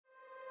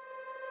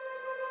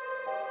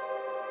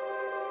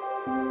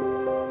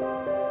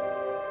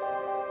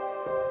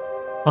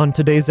On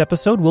today's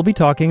episode, we'll be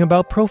talking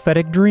about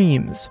prophetic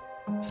dreams,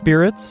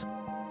 spirits,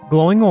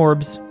 glowing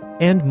orbs,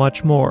 and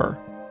much more.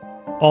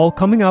 All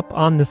coming up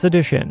on this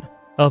edition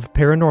of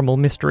Paranormal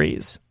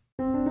Mysteries.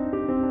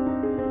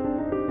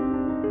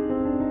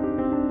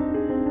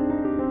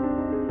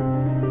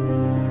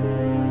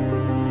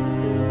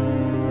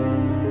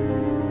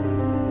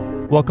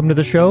 Welcome to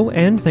the show,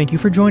 and thank you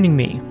for joining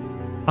me.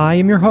 I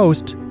am your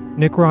host,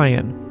 Nick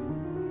Ryan.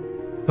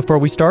 Before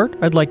we start,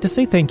 I'd like to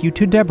say thank you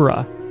to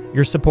Deborah.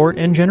 Your support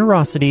and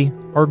generosity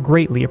are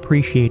greatly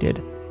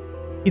appreciated.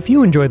 If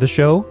you enjoy the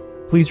show,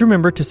 please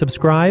remember to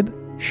subscribe,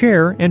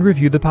 share, and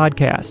review the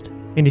podcast.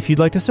 And if you'd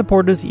like to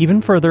support us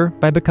even further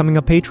by becoming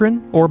a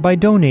patron or by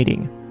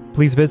donating,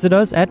 please visit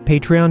us at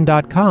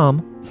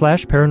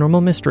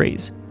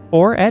patreon.com/paranormalmysteries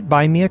or at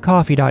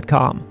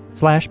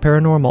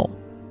buymeacoffee.com/paranormal.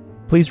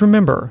 Please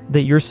remember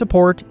that your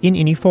support in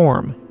any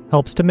form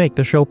helps to make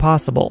the show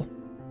possible.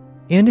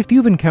 And if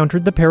you've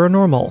encountered the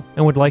paranormal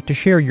and would like to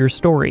share your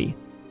story,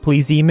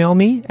 please email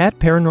me at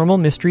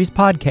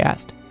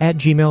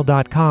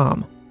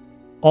paranormalmysteriesPodcast@gmail.com.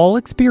 All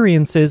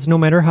experiences, no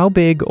matter how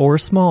big or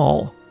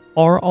small,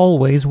 are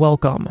always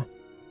welcome.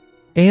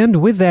 And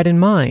with that in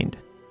mind,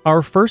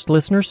 our first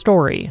listener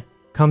story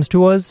comes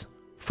to us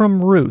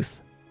from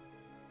Ruth.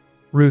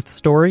 Ruth's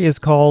story is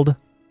called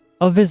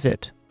A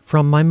Visit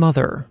from My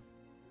Mother.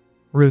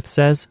 Ruth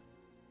says,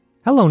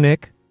 "Hello,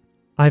 Nick.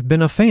 I've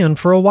been a fan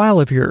for a while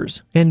of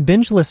yours and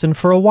binge listened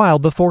for a while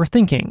before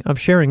thinking of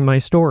sharing my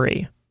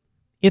story.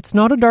 It's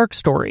not a dark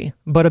story,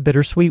 but a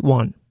bittersweet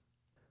one.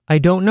 I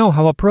don't know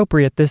how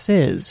appropriate this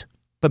is,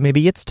 but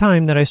maybe it's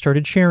time that I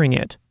started sharing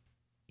it.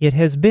 It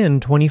has been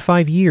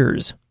 25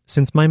 years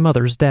since my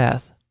mother's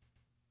death.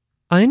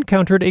 I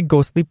encountered a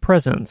ghostly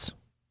presence.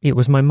 It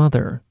was my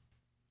mother.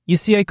 You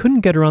see, I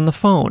couldn't get her on the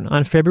phone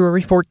on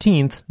February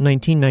 14th,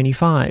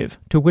 1995,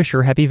 to wish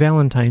her Happy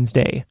Valentine's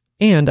Day,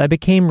 and I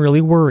became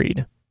really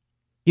worried.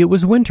 It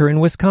was winter in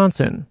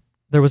Wisconsin.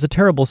 There was a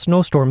terrible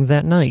snowstorm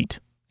that night,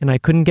 and I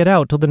couldn't get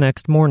out till the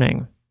next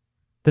morning.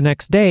 The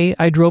next day,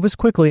 I drove as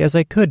quickly as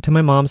I could to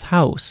my mom's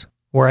house,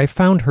 where I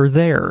found her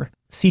there,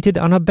 seated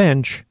on a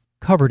bench,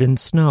 covered in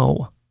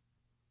snow.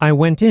 I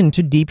went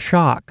into deep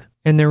shock,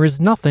 and there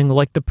is nothing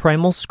like the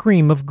primal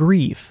scream of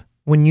grief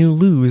when you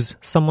lose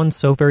someone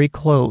so very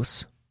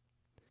close.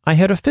 I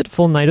had a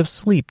fitful night of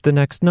sleep the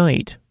next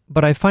night,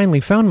 but I finally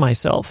found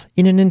myself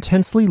in an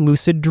intensely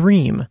lucid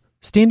dream,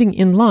 standing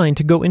in line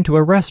to go into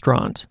a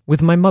restaurant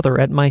with my mother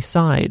at my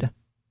side.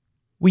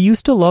 We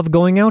used to love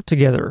going out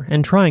together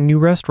and trying new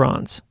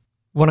restaurants.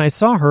 When I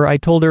saw her, I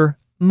told her,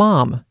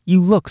 "Mom,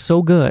 you look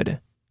so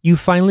good. You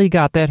finally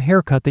got that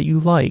haircut that you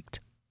liked."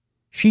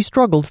 She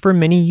struggled for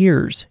many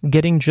years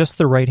getting just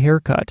the right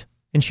haircut,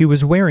 and she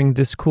was wearing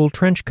this cool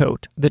trench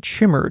coat that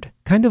shimmered,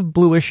 kind of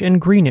bluish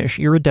and greenish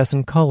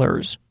iridescent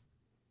colors.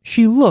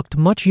 She looked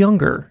much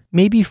younger,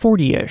 maybe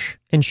 40-ish,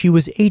 and she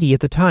was 80 at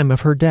the time of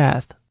her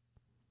death.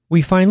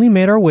 We finally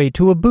made our way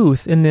to a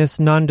booth in this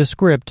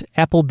nondescript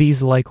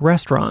Applebee's-like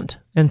restaurant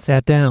and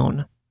sat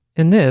down.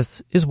 And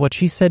this is what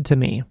she said to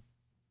me.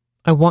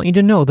 "I want you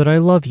to know that I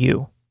love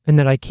you and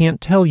that I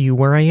can't tell you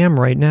where I am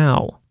right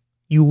now.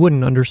 You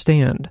wouldn't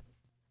understand.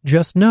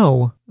 Just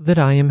know that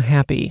I am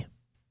happy.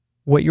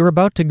 What you're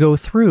about to go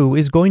through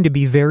is going to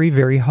be very,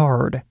 very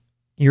hard.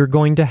 You're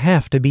going to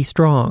have to be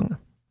strong."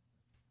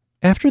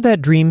 After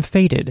that dream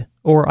faded,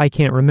 or I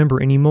can't remember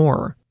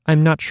anymore,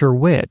 I'm not sure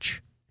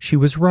which, she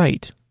was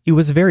right. It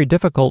was very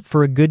difficult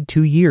for a good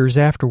 2 years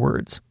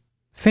afterwards.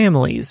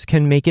 Families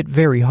can make it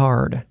very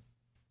hard.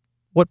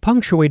 What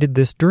punctuated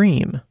this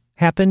dream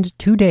happened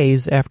 2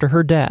 days after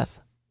her death.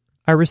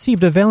 I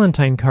received a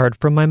Valentine card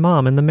from my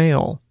mom in the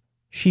mail.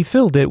 She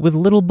filled it with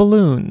little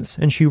balloons,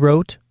 and she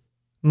wrote,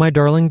 "My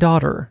darling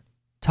daughter,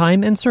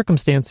 time and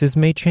circumstances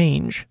may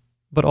change,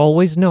 but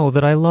always know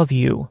that I love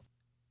you,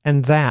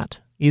 and that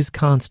is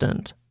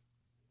constant.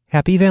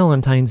 Happy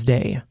Valentine's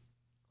Day.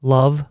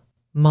 Love,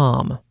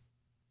 Mom."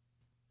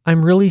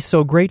 I'm really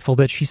so grateful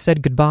that she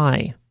said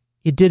goodbye.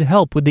 It did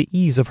help with the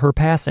ease of her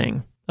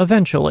passing,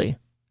 eventually,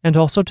 and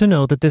also to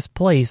know that this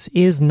place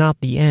is not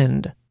the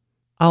end.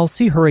 I'll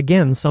see her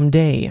again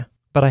someday,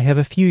 but I have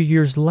a few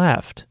years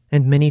left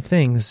and many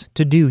things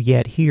to do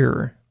yet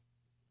here.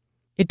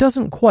 It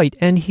doesn't quite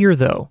end here,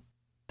 though.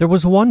 There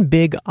was one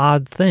big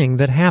odd thing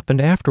that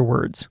happened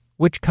afterwards,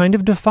 which kind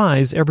of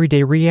defies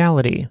everyday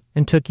reality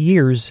and took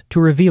years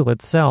to reveal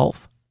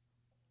itself.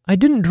 I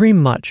didn't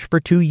dream much for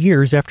 2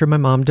 years after my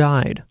mom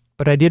died,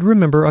 but I did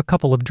remember a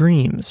couple of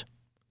dreams.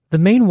 The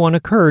main one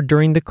occurred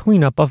during the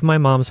cleanup of my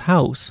mom's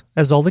house,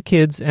 as all the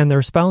kids and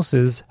their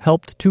spouses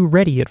helped to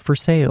ready it for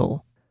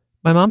sale.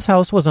 My mom's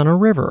house was on a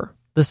river,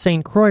 the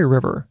St. Croix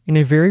River, in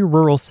a very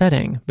rural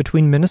setting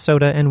between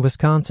Minnesota and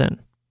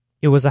Wisconsin.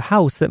 It was a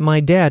house that my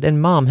dad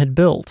and mom had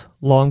built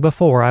long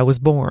before I was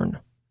born.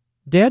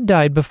 Dad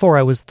died before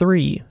I was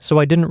 3, so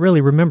I didn't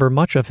really remember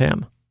much of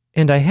him.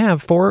 And I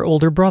have 4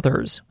 older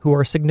brothers who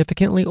are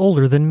significantly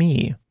older than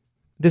me.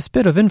 This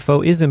bit of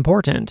info is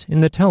important in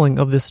the telling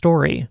of this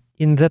story.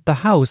 in that the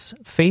house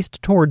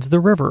faced towards the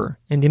river,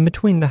 and in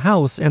between the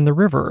house and the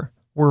river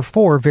were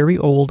 4 very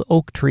old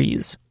oak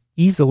trees,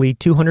 easily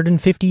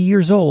 250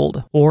 years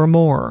old or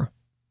more.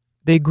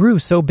 They grew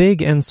so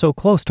big and so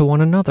close to one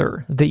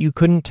another that you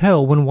couldn't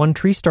tell when one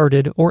tree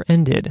started or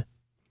ended.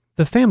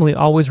 The family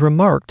always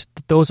remarked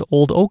that those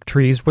old oak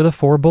trees were the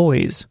 4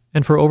 boys,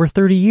 and for over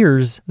 30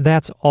 years,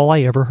 that's all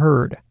I ever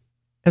heard.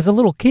 As a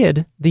little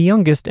kid, the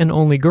youngest and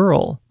only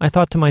girl, I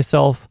thought to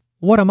myself,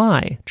 what am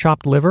I,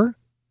 chopped liver?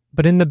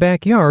 But in the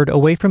backyard,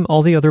 away from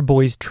all the other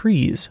boys'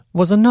 trees,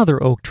 was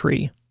another oak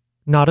tree.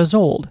 Not as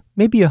old,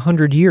 maybe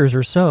 100 years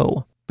or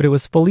so, but it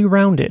was fully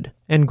rounded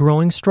and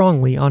growing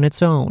strongly on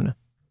its own.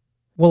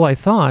 Well, I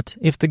thought,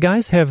 if the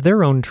guys have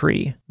their own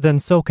tree, then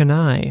so can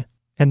I.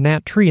 And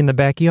that tree in the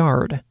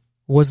backyard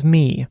was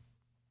me.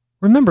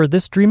 Remember,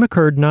 this dream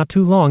occurred not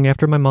too long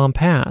after my mom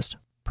passed,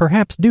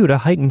 perhaps due to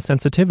heightened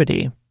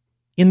sensitivity.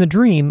 In the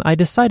dream, I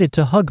decided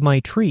to hug my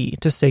tree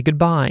to say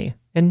goodbye,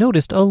 and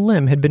noticed a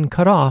limb had been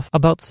cut off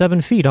about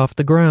 7 feet off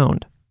the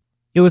ground.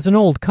 It was an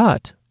old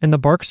cut, and the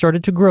bark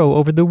started to grow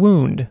over the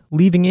wound,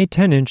 leaving a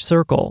 10-inch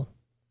circle.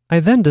 I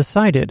then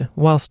decided,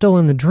 while still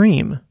in the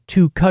dream,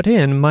 to cut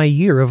in my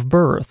year of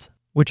birth,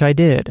 which I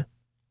did.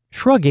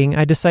 Shrugging,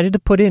 I decided to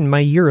put in my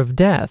year of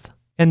death,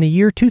 and the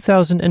year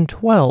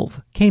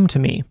 2012 came to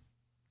me.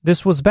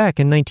 This was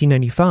back in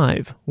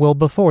 1995, well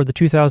before the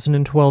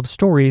 2012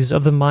 stories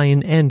of the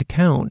Mayan end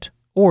count,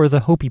 or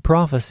the Hopi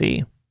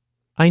prophecy.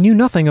 I knew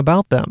nothing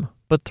about them,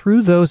 but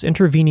through those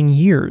intervening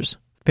years,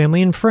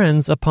 family and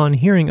friends, upon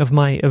hearing of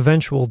my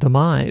eventual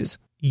demise,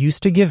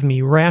 used to give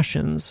me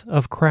rations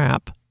of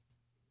crap.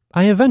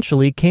 I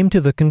eventually came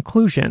to the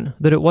conclusion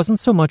that it wasn't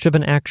so much of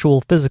an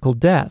actual physical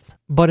death,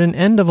 but an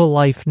end of a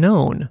life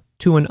known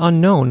to an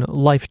unknown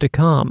life to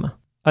come,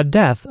 a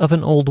death of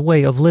an old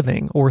way of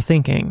living or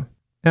thinking.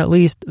 At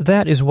least,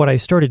 that is what I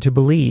started to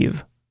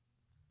believe.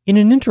 In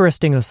an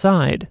interesting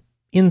aside,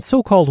 in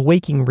so-called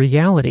waking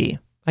reality,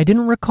 I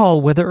didn't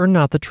recall whether or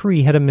not the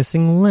tree had a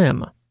missing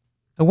limb.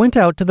 I went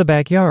out to the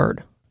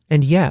backyard,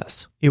 and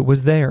yes, it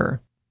was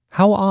there.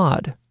 How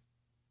odd.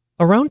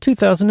 Around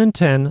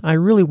 2010, I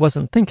really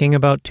wasn't thinking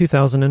about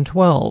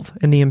 2012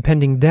 and the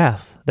impending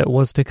death that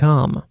was to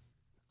come.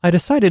 I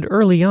decided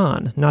early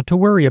on not to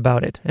worry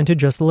about it and to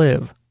just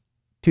live.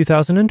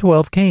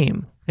 2012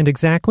 came, and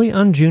exactly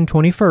on June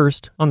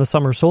 21st, on the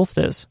summer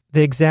solstice,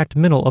 the exact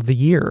middle of the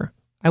year,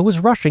 I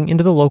was rushing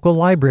into the local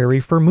library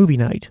for movie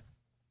night.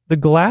 The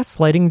glass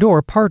sliding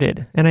door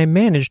parted, and I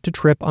managed to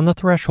trip on the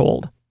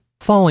threshold.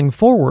 Falling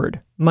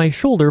forward, my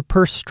shoulder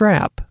purse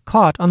strap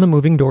caught on the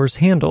moving door's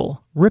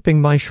handle,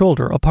 ripping my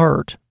shoulder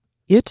apart.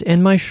 It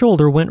and my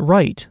shoulder went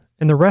right,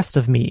 and the rest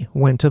of me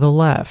went to the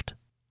left.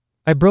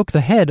 I broke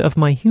the head of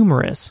my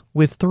humerus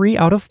with 3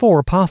 out of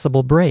 4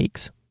 possible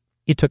breaks.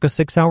 It took a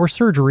 6-hour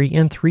surgery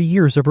and 3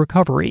 years of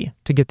recovery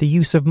to get the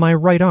use of my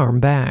right arm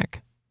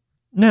back.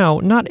 Now,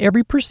 not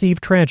every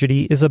perceived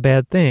tragedy is a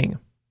bad thing.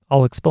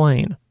 I'll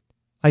explain.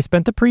 I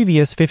spent the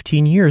previous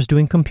 15 years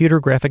doing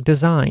computer graphic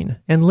design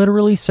and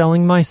literally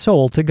selling my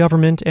soul to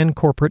government and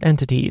corporate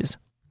entities.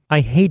 I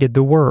hated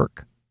the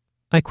work.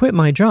 I quit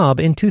my job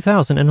in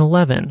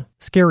 2011,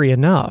 scary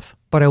enough,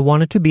 but I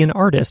wanted to be an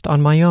artist on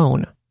my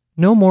own.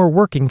 No more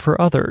working for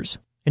others.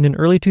 And in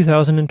early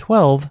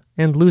 2012,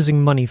 and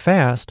losing money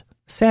fast,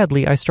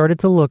 sadly I started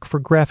to look for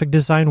graphic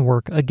design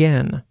work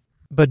again.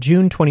 But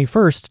June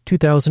 21st,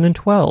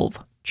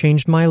 2012,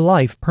 changed my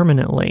life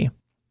permanently.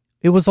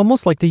 It was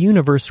almost like the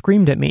universe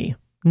screamed at me,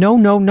 "No,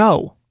 no,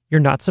 no,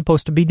 you're not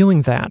supposed to be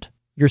doing that.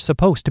 You're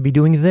supposed to be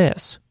doing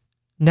this."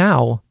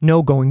 Now,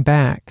 no going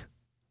back.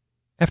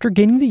 After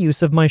gaining the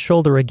use of my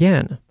shoulder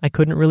again, I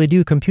couldn't really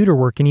do computer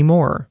work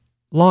anymore.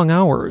 Long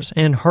hours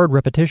and hard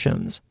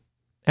repetitions.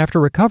 After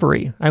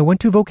recovery, I went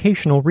to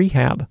vocational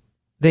rehab.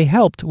 They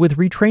helped with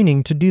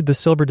retraining to do the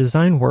silver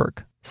design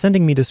work,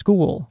 sending me to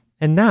school,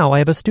 and now I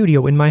have a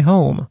studio in my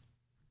home.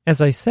 As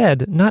I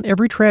said, not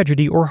every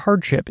tragedy or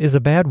hardship is a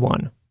bad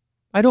one.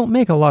 I don't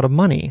make a lot of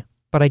money,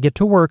 but I get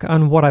to work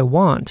on what I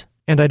want,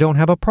 and I don't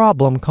have a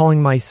problem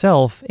calling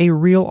myself a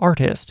real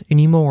artist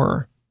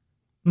anymore.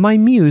 My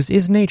muse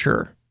is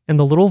nature, and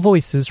the little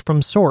voices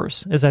from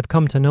Source as I've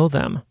come to know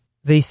them.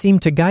 They seem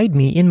to guide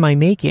me in my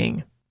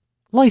making.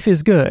 Life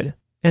is good,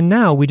 and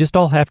now we just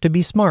all have to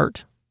be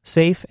smart,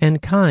 safe and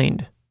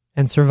kind,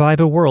 and survive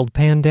a world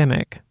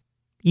pandemic.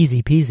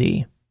 Easy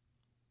peasy.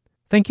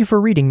 Thank you for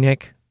reading,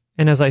 Nick.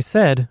 And as I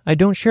said, I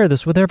don't share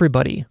this with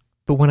everybody,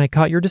 but when I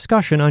caught your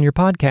discussion on your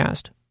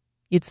podcast,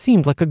 it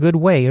seemed like a good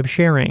way of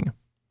sharing.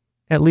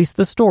 At least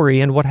the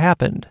story and what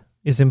happened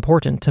is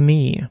important to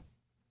me.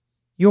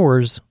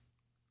 Yours,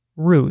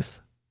 Ruth.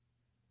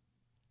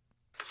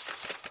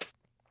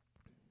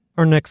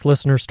 Our next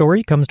listener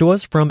story comes to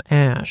us from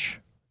Ash.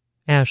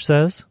 Ash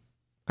says,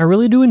 I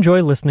really do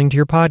enjoy listening to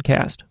your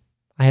podcast.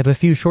 I have a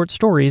few short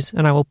stories,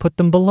 and I will put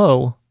them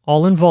below,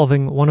 all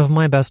involving one of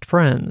my best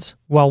friends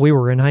while we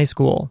were in high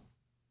school.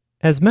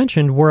 As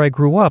mentioned, where I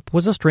grew up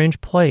was a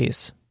strange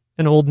place.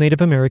 An old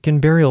Native American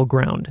burial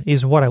ground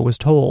is what I was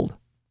told.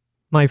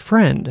 My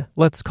friend,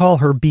 let's call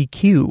her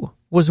BQ,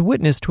 was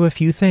witness to a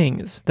few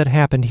things that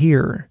happened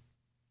here.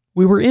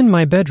 We were in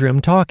my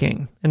bedroom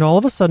talking, and all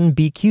of a sudden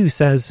BQ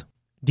says,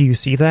 "Do you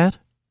see that?"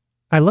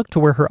 I looked to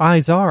where her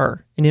eyes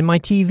are, and in my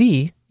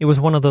TV, it was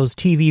one of those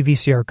TV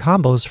VCR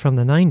combos from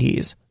the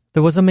 90s,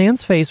 there was a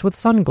man's face with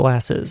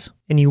sunglasses,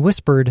 and he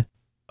whispered,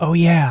 "Oh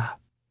yeah,"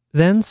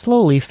 then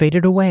slowly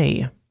faded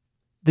away.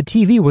 The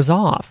TV was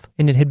off,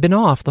 and it had been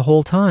off the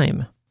whole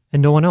time,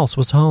 and no one else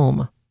was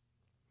home.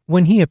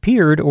 When he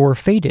appeared or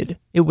faded,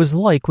 it was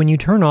like when you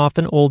turn off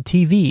an old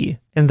TV,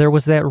 and there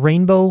was that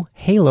rainbow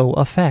halo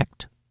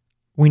effect.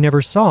 We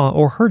never saw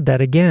or heard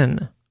that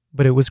again,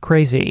 but it was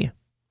crazy.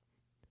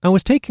 I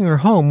was taking her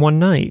home one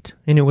night,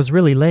 and it was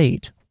really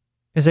late.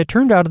 As I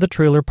turned out of the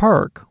trailer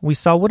park, we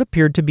saw what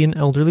appeared to be an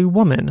elderly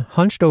woman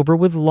hunched over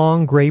with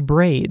long gray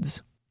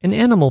braids, an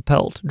animal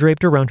pelt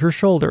draped around her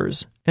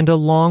shoulders, and a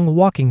long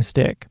walking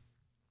stick.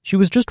 She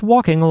was just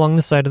walking along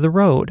the side of the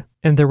road,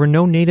 and there were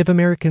no Native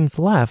Americans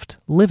left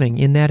living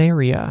in that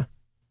area.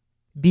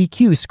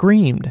 BQ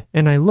screamed,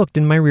 and I looked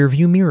in my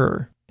rearview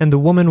mirror, and the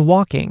woman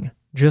walking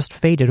just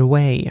faded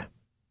away.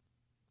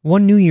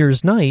 One New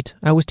Year's night,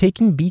 I was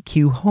taking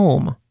BQ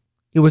home.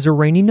 It was a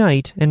rainy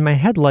night, and my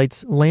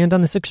headlights land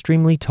on this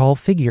extremely tall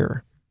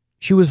figure.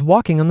 She was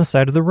walking on the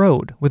side of the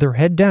road, with her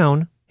head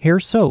down, hair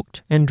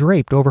soaked, and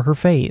draped over her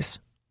face.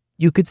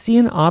 You could see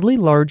an oddly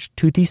large,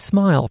 toothy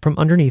smile from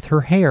underneath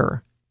her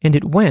hair, and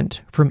it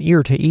went from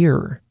ear to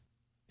ear.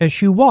 As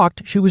she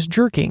walked, she was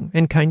jerking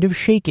and kind of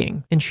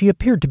shaking, and she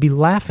appeared to be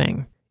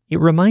laughing. It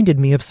reminded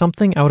me of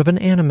something out of an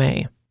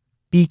anime.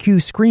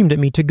 BQ screamed at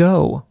me to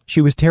go.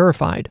 She was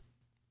terrified.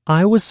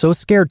 I was so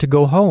scared to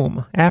go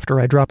home after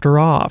I dropped her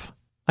off.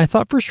 I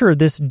thought for sure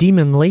this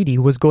demon lady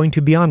was going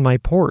to be on my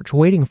porch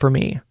waiting for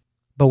me,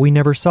 but we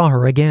never saw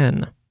her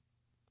again.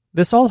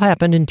 This all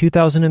happened in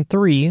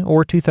 2003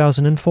 or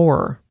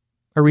 2004.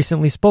 I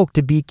recently spoke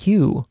to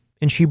BQ,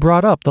 and she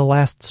brought up the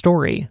last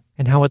story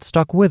and how it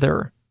stuck with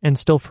her and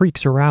still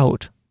freaks her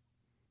out.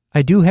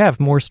 I do have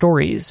more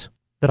stories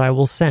that I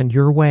will send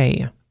your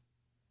way.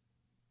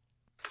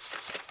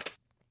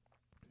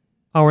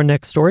 Our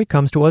next story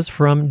comes to us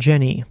from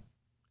Jenny.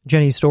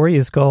 Jenny's story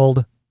is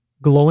called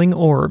Glowing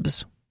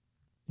Orbs.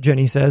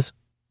 Jenny says,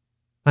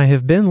 I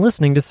have been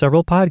listening to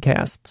several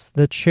podcasts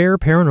that share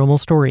paranormal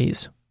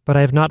stories, but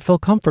I have not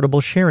felt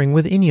comfortable sharing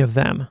with any of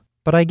them.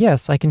 But I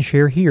guess I can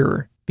share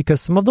here,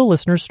 because some of the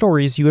listeners'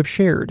 stories you have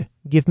shared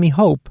give me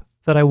hope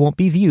that I won't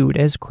be viewed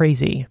as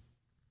crazy.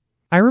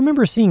 I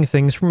remember seeing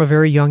things from a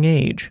very young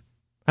age.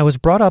 I was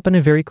brought up in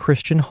a very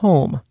Christian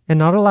home and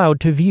not allowed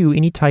to view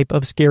any type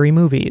of scary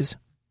movies.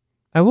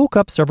 I woke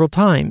up several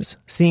times,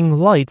 seeing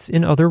lights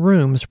in other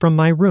rooms from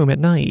my room at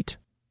night.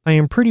 I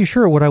am pretty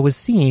sure what I was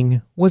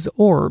seeing was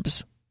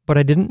orbs, but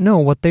I didn't know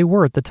what they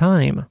were at the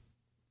time.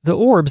 The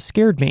orbs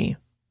scared me,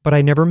 but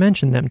I never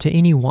mentioned them to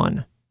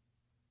anyone.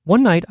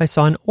 One night I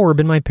saw an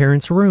orb in my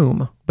parents'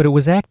 room, but it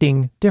was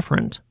acting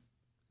different.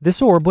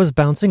 This orb was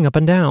bouncing up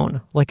and down,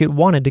 like it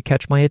wanted to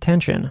catch my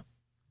attention.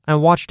 I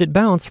watched it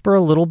bounce for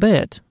a little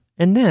bit,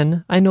 and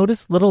then I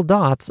noticed little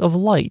dots of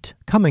light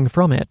coming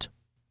from it.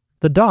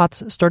 The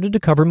dots started to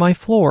cover my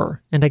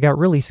floor, and I got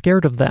really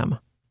scared of them.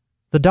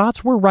 The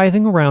dots were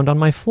writhing around on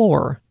my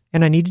floor,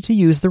 and I needed to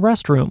use the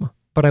restroom,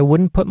 but I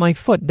wouldn't put my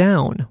foot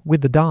down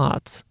with the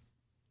dots.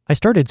 I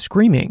started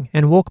screaming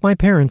and woke my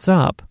parents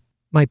up.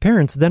 My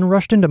parents then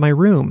rushed into my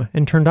room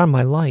and turned on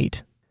my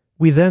light.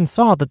 We then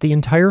saw that the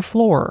entire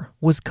floor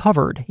was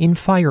covered in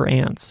fire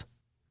ants.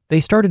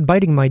 They started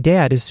biting my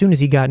dad as soon as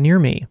he got near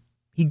me.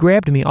 He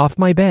grabbed me off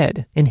my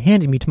bed and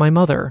handed me to my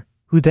mother,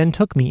 who then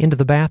took me into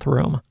the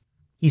bathroom.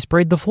 He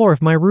sprayed the floor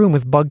of my room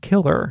with bug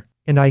killer,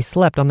 and I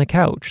slept on the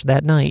couch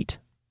that night.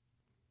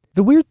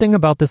 The weird thing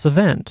about this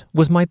event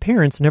was my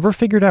parents never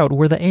figured out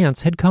where the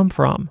ants had come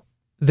from.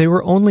 They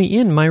were only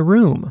in my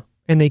room,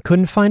 and they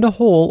couldn't find a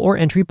hole or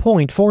entry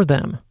point for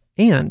them.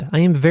 And I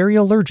am very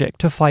allergic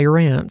to fire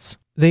ants.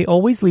 They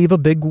always leave a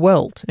big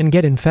welt and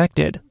get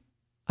infected.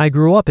 I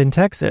grew up in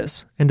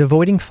Texas, and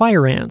avoiding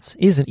fire ants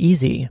isn't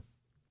easy.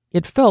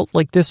 It felt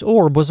like this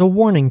orb was a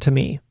warning to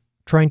me,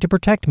 trying to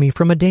protect me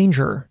from a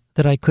danger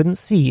that I couldn't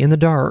see in the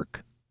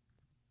dark.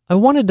 I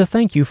wanted to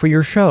thank you for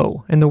your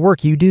show and the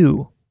work you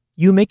do.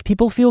 You make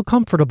people feel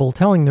comfortable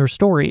telling their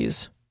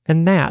stories,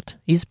 and that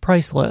is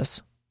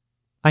priceless.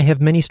 I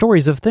have many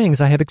stories of things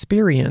I have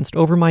experienced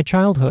over my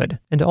childhood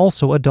and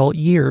also adult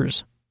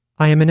years.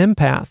 I am an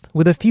empath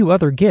with a few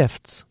other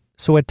gifts,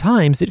 so at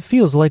times it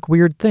feels like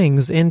weird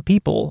things and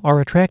people are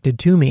attracted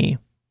to me.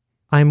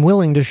 I'm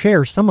willing to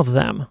share some of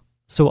them,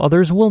 so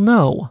others will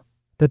know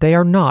that they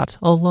are not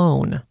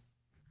alone.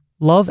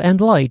 Love and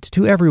light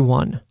to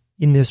everyone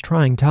in this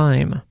trying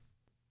time.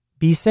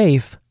 Be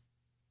safe,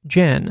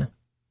 Jen.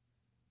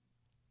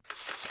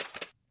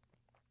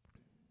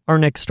 Our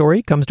next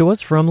story comes to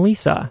us from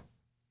Lisa.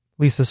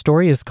 Lisa's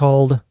story is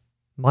called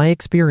My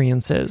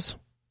Experiences.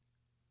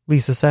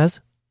 Lisa says,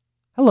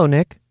 Hello,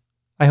 Nick.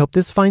 I hope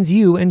this finds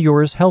you and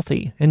yours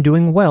healthy and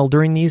doing well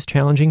during these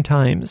challenging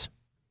times.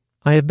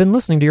 I have been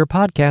listening to your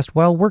podcast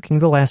while working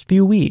the last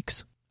few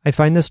weeks. I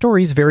find the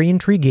stories very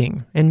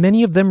intriguing, and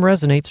many of them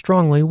resonate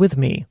strongly with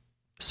me.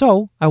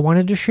 So I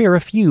wanted to share a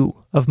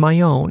few of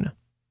my own.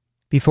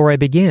 Before I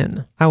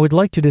begin, I would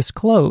like to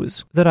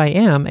disclose that I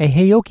am a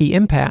Heyoki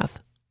empath,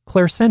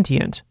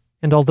 clairsentient,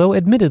 and although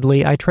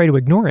admittedly I try to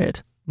ignore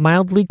it,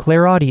 mildly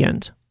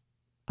clairaudient.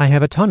 I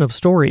have a ton of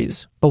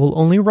stories, but will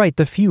only write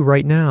the few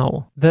right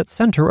now that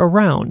center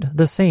around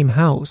the same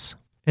house,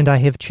 and I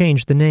have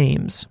changed the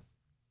names.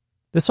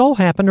 This all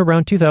happened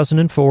around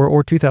 2004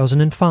 or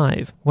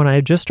 2005, when I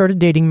had just started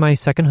dating my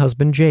second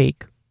husband,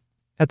 Jake.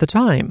 At the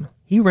time,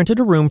 he rented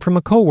a room from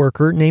a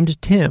coworker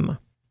named Tim.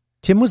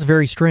 Tim was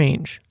very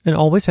strange, and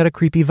always had a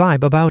creepy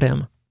vibe about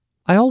him.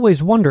 I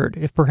always wondered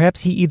if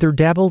perhaps he either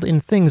dabbled in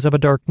things of a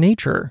dark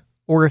nature,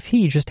 or if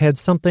he just had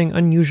something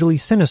unusually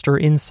sinister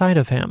inside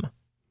of him.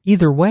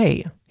 Either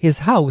way, his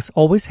house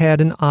always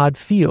had an odd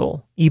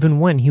feel, even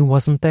when he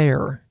wasn't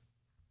there.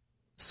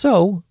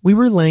 So, we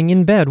were laying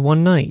in bed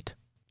one night.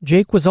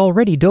 Jake was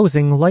already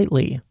dozing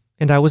lightly,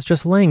 and I was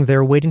just laying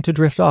there waiting to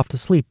drift off to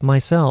sleep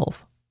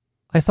myself.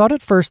 I thought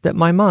at first that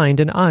my mind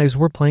and eyes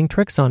were playing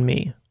tricks on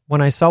me, when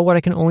I saw what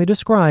I can only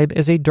describe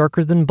as a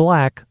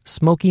darker-than-black,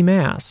 smoky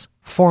mass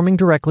forming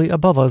directly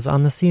above us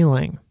on the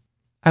ceiling.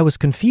 I was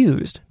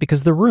confused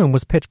because the room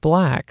was pitch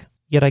black,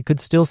 yet I could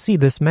still see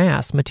this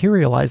mass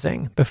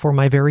materializing before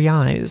my very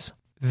eyes,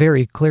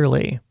 very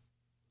clearly.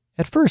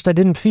 At first I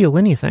didn't feel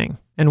anything,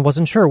 and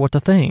wasn't sure what to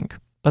think,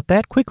 but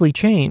that quickly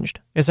changed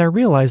as I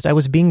realized I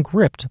was being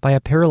gripped by a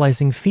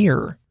paralyzing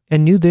fear,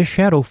 and knew this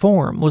shadow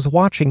form was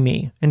watching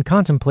me and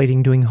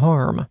contemplating doing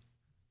harm.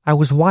 I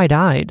was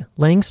wide-eyed,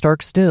 laying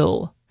stark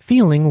still,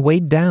 feeling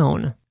weighed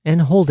down,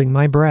 and holding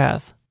my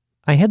breath.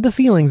 I had the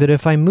feeling that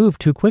if I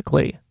moved too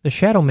quickly, the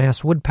shadow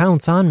mass would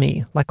pounce on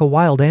me like a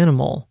wild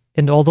animal,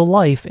 and all the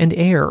life and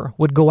air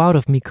would go out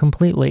of me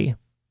completely.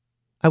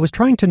 I was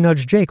trying to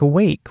nudge Jake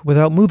awake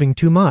without moving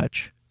too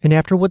much, and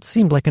after what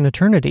seemed like an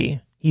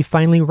eternity, he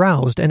finally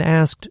roused and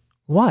asked,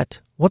 "What?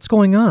 What's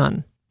going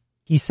on?"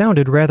 He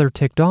sounded rather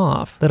ticked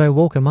off that I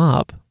woke him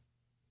up.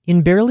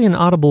 In barely an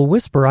audible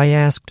whisper, I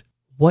asked,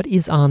 "What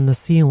is on the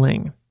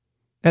ceiling?"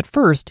 At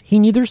first, he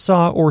neither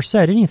saw or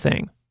said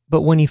anything,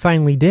 but when he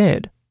finally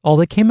did, all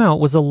that came out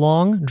was a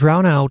long,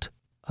 drawn-out,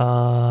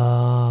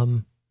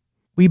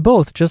 We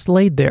both just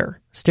laid there,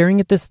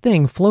 staring at this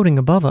thing floating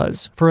above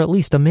us for at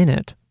least a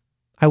minute.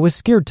 I was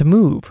scared to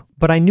move,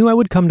 but I knew I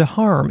would come to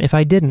harm if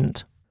I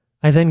didn't.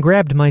 I then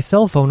grabbed my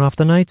cell phone off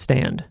the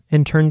nightstand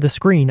and turned the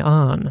screen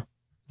on.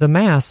 The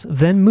mass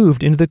then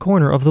moved into the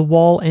corner of the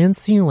wall and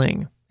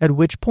ceiling, at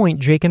which point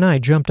Jake and I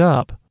jumped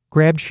up,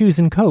 grabbed shoes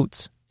and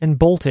coats, and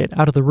bolted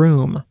out of the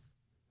room.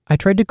 I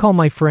tried to call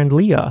my friend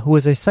Leah, who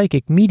is a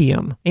psychic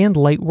medium and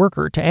light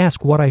worker, to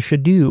ask what I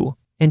should do,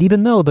 and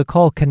even though the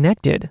call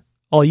connected,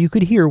 all you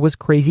could hear was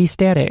crazy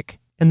static,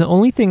 and the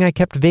only thing I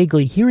kept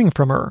vaguely hearing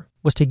from her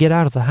was to get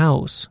out of the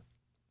house.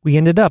 We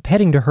ended up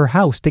heading to her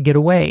house to get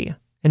away,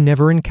 and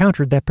never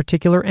encountered that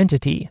particular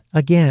entity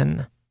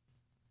again.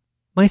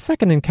 My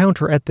second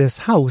encounter at this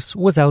house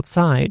was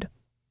outside.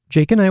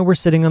 Jake and I were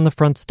sitting on the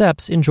front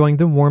steps enjoying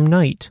the warm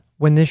night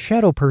when this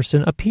shadow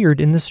person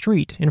appeared in the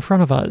street in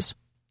front of us.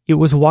 It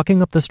was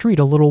walking up the street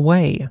a little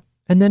way,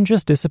 and then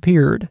just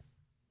disappeared.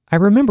 I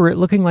remember it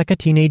looking like a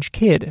teenage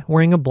kid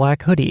wearing a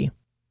black hoodie.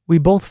 We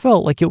both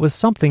felt like it was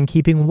something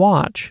keeping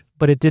watch,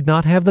 but it did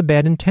not have the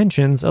bad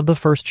intentions of the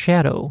first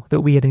shadow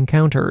that we had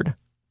encountered.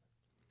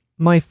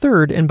 My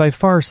third and by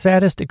far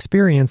saddest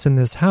experience in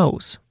this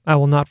house, I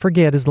will not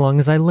forget as long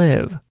as I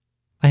live.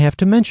 I have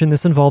to mention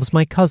this involves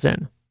my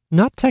cousin,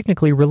 not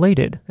technically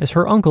related, as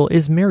her uncle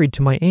is married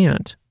to my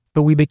aunt,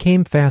 but we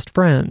became fast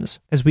friends,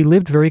 as we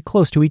lived very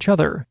close to each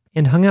other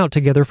and hung out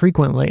together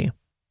frequently.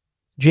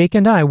 Jake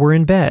and I were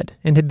in bed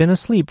and had been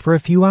asleep for a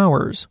few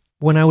hours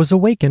when I was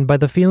awakened by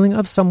the feeling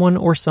of someone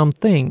or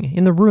something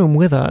in the room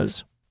with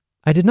us.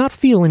 I did not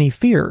feel any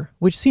fear,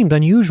 which seemed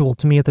unusual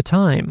to me at the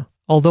time,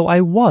 although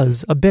I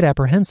was a bit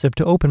apprehensive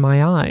to open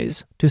my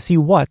eyes to see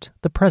what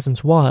the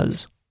presence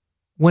was.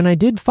 When I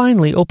did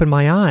finally open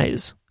my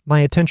eyes, my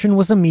attention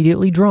was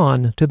immediately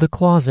drawn to the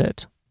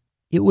closet.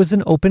 It was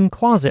an open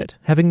closet,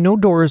 having no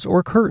doors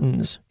or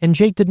curtains, and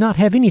Jake did not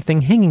have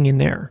anything hanging in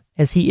there,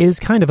 as he is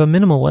kind of a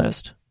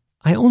minimalist.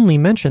 I only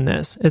mention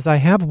this as I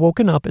have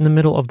woken up in the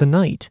middle of the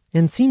night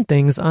and seen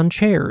things on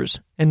chairs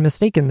and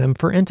mistaken them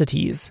for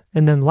entities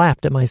and then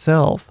laughed at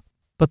myself.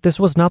 But this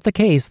was not the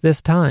case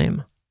this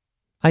time.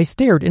 I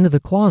stared into the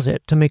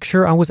closet to make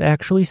sure I was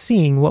actually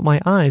seeing what my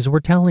eyes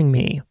were telling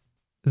me.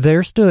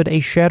 There stood a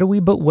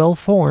shadowy but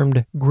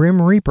well-formed Grim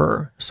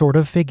Reaper sort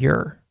of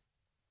figure.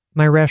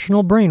 My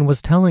rational brain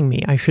was telling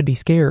me I should be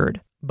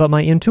scared, but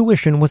my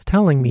intuition was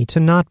telling me to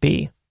not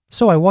be,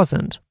 so I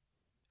wasn't.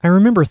 I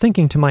remember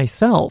thinking to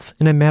myself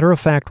in a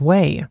matter-of-fact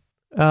way,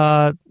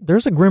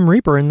 there's a Grim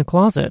Reaper in the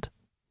closet.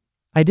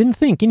 I didn't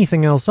think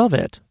anything else of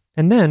it,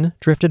 and then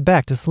drifted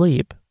back to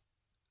sleep.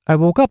 I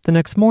woke up the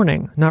next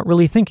morning, not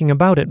really thinking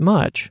about it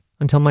much,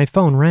 until my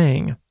phone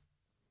rang.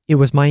 It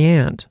was my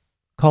aunt,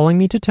 calling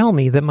me to tell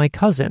me that my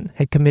cousin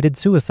had committed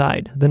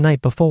suicide the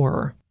night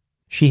before.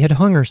 She had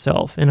hung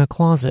herself in a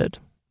closet.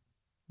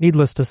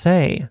 Needless to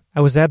say,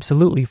 I was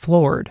absolutely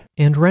floored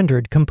and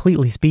rendered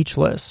completely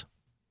speechless.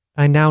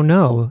 I now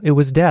know it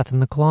was death in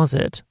the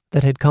closet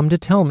that had come to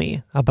tell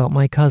me about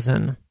my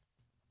cousin.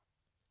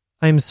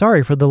 I am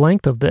sorry for the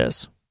length of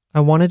this. I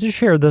wanted to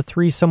share the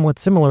 3 somewhat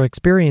similar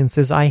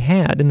experiences I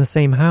had in the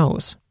same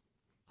house.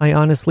 I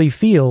honestly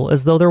feel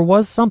as though there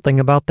was something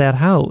about that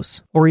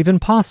house, or even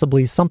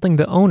possibly something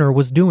the owner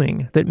was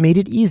doing that made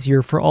it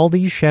easier for all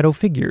these shadow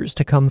figures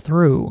to come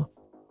through.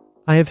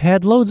 I have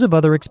had loads of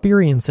other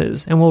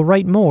experiences and will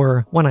write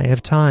more when I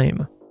have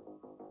time.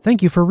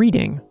 Thank you for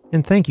reading,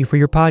 and thank you for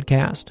your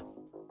podcast.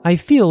 I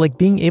feel like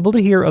being able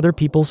to hear other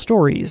people's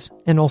stories,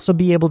 and also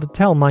be able to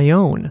tell my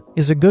own,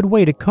 is a good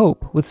way to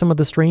cope with some of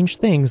the strange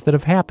things that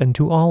have happened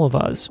to all of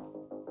us,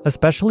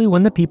 especially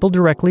when the people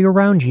directly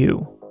around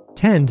you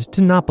tend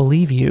to not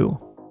believe you.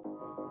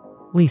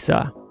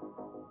 Lisa.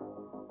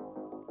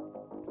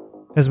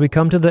 As we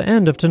come to the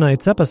end of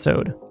tonight's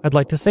episode, I'd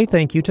like to say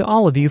thank you to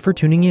all of you for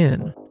tuning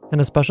in, and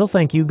a special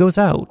thank you goes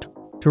out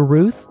to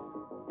Ruth,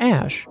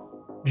 Ash,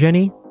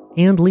 Jenny,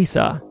 and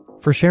Lisa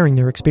for sharing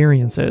their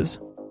experiences.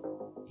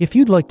 If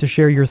you'd like to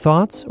share your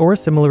thoughts or a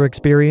similar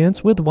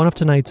experience with one of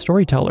tonight's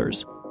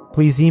storytellers,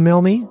 please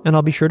email me and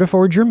I'll be sure to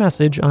forward your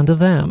message onto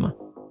them.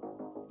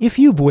 If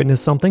you've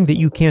witnessed something that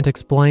you can't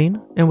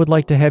explain and would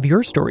like to have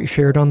your story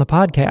shared on the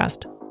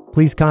podcast,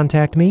 please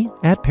contact me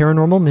at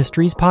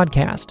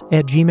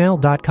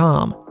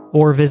paranormalmysteriespodcast@gmail.com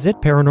or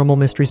visit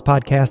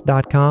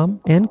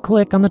paranormalmysteriespodcast.com and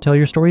click on the Tell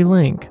Your Story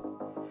link.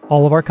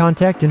 All of our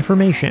contact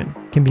information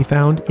can be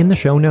found in the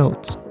show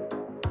notes.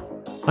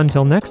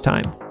 Until next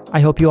time, I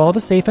hope you all have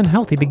a safe and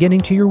healthy beginning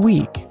to your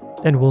week,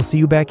 and we'll see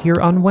you back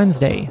here on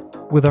Wednesday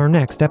with our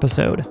next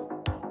episode.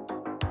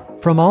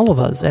 From all of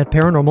us at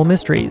Paranormal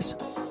Mysteries,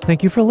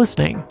 thank you for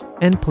listening,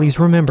 and please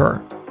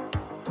remember,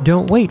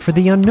 don't wait for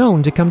the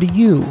unknown to come to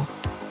you.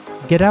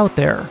 Get out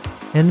there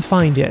and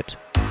find it.